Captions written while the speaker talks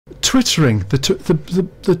twittering. The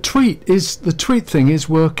tweet thing is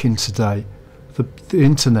working today. The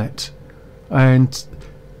internet, and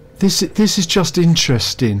this is just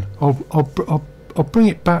interesting. I'll bring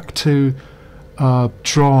it back to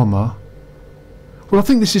drama. Well, I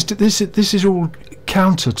think this is all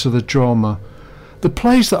counter to the drama. The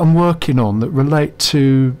plays that I'm working on that relate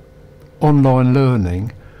to online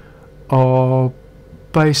learning are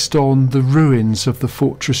based on the ruins of the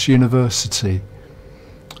Fortress University.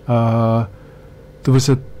 There was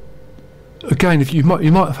again, if you might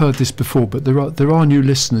have heard this before, but there are new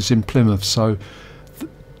listeners in Plymouth, so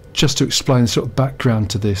just to explain the sort of background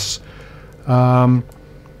to this. When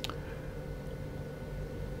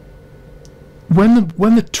the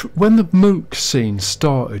MOOC scene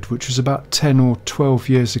started, which was about 10 or 12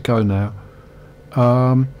 years ago now,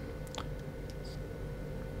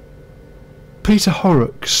 Peter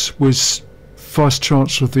Horrocks was Vice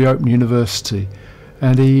Chancellor of the Open University,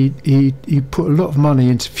 and he put a lot of money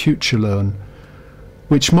into FutureLearn,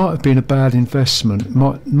 which might have been a bad investment.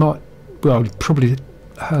 Well, it probably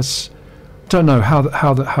has. Don't know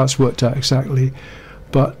how it's worked out exactly,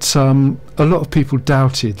 but a lot of people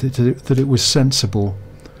doubted that it was sensible,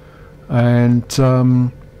 and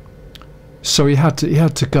so he had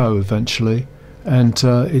to go eventually, and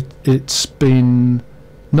it's been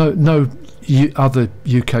no other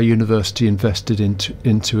UK university invested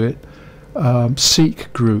into it.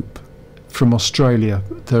 Seek Group from Australia,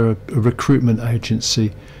 they're a recruitment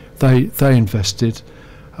agency, they invested,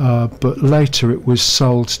 but later it was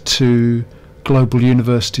sold to Global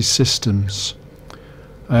University Systems,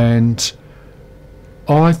 and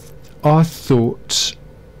I thought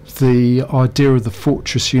the idea of the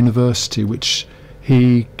Fortress University, which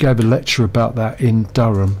he gave a lecture about that in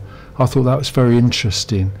Durham, I thought that was very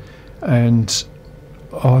interesting, and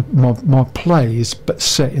my play is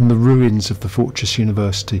set in the ruins of the Fortress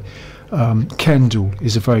University. Kendal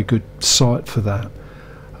is a very good site for that,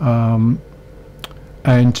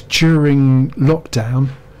 and during lockdown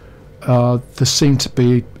there seemed to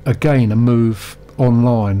be again a move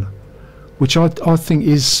online, which I think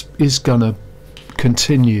is going to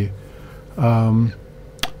continue,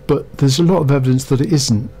 but there's a lot of evidence that it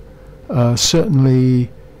isn't. Certainly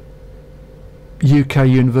UK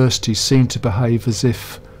universities seem to behave as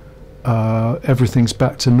if everything's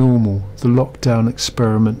back to normal. The lockdown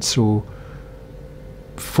experiments or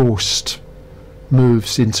forced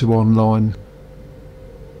moves into online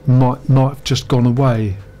might have just gone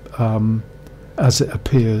away, as it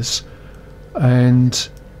appears. And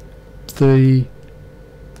the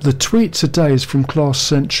tweet today is from Class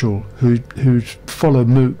Central, who follow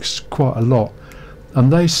MOOCs quite a lot,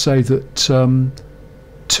 and they say that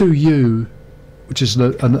TwoU, which is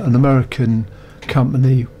an American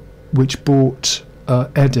company which bought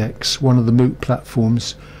edX, one of the MOOC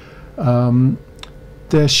platforms,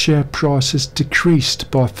 their share price has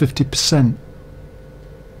decreased by 50%,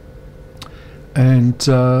 and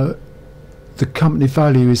the company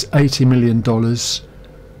value is $80 million,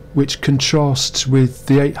 which contrasts with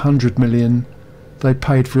the $800 million they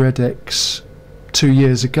paid for edX 2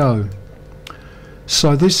 years ago.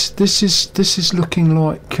 So this is looking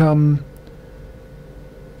like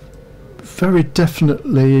very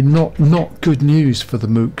definitely not good news for the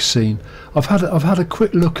MOOC scene. I've had a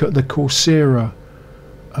quick look at the Coursera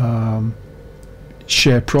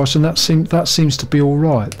share price, and that seems to be all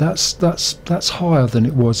right. That's higher than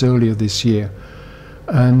it was earlier this year,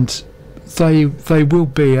 and they will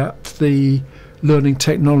be at the Learning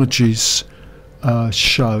Technologies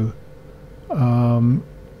show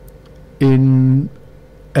in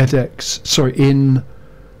in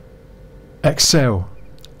Excel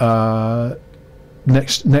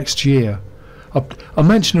next year. I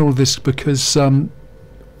mention all this because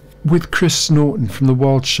with Chris Norton from the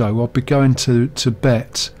Wild Show, I'll be going to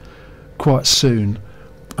Bet quite soon,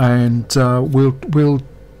 and we'll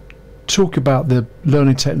talk about the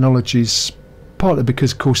Learning Technologies, partly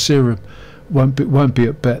because Coursera won't be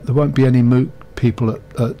at Bet. There won't be any MOOC people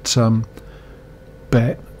at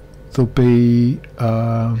Bet. There'll be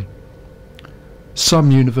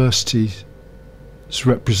some universities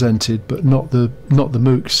represented, but not the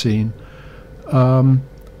MOOC scene.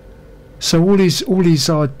 So all these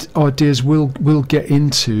ideas will get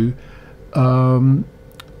into a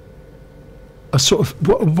sort of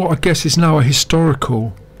what I guess is now a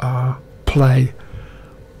historical play,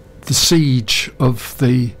 the siege of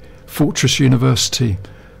the Fortress University,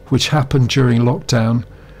 which happened during lockdown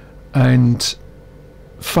and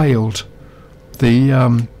failed.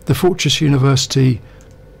 The Fortress University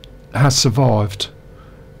has survived,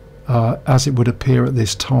 as it would appear at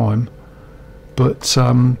this time, but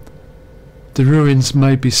the ruins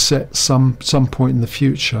may be set some point in the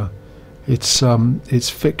future. It's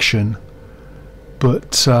fiction,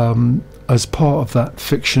 but as part of that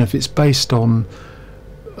fiction, if it's based on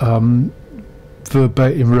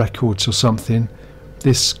verbatim records or something,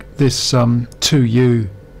 this TwoU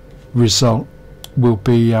result will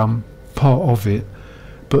be part of it.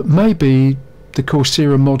 But maybe the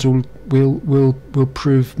Coursera model will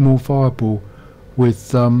prove more viable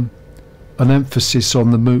with an emphasis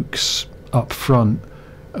on the MOOCs up front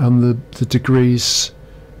and the degrees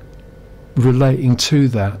relating to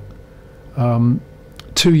that.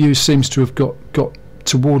 TwoU seems to have got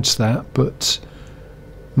towards that, but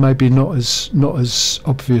maybe not as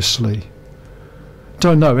obviously.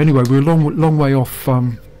 Don't know. Anyway, we're a long way off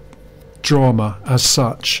drama as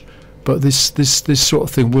such, but this sort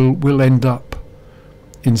of thing will end up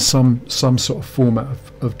in some sort of format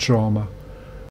of drama.